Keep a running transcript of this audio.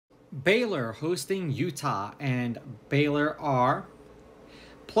Baylor hosting Utah, and Baylor are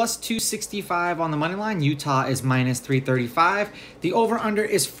plus 265 on the money line. Utah is minus 335. The over-under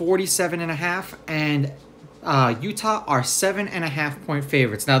is 47.5, and Utah are 7.5 point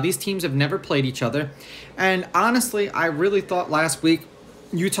favorites. Now, these teams have never played each other, and honestly, I really thought last week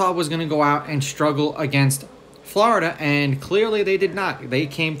Utah was going to go out and struggle against Florida, and clearly they did not. They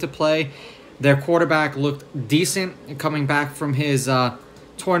came to play. Their quarterback looked decent coming back from his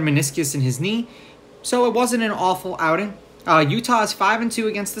torn meniscus in his knee, so it wasn't an awful outing. Utah is 5-2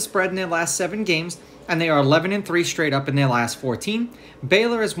 against the spread in their last 7 games, and they are 11-3 straight up in their last 14.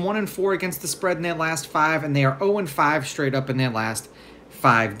 Baylor is 1-4 against the spread in their last 5, and they are 0-5 straight up in their last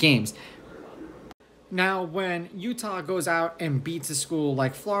 5 games. Now, when Utah goes out and beats a school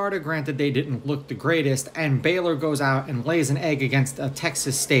like Florida, granted they didn't look the greatest, and Baylor goes out and lays an egg against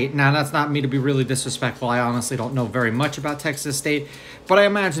Texas State. Now, that's not me to be really disrespectful. I honestly don't know very much about Texas State, but I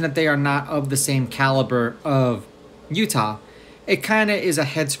imagine that they are not of the same caliber of Utah. It kind of is a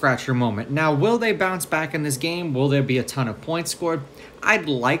head-scratcher moment. Now, will they bounce back in this game? Will there be a ton of points scored? I'd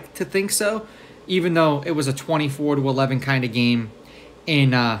like to think so, even though it was a 24-11 kind of game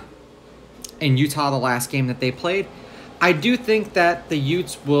in Utah, the last game that they played. I do think that the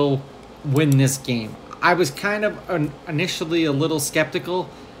Utes will win this game. I was kind of initially a little skeptical,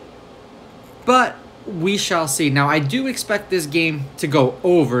 but we shall see. Now, I do expect this game to go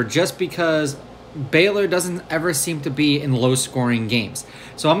over just because Baylor doesn't ever seem to be in low-scoring games.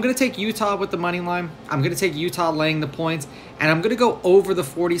 So I'm going to take Utah with the money line. I'm going to take Utah laying the points, and I'm going to go over the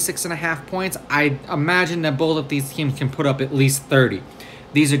 46.5 points. I imagine that both of these teams can put up at least 30.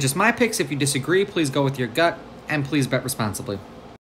 These are just my picks. If you disagree, please go with your gut, and please bet responsibly.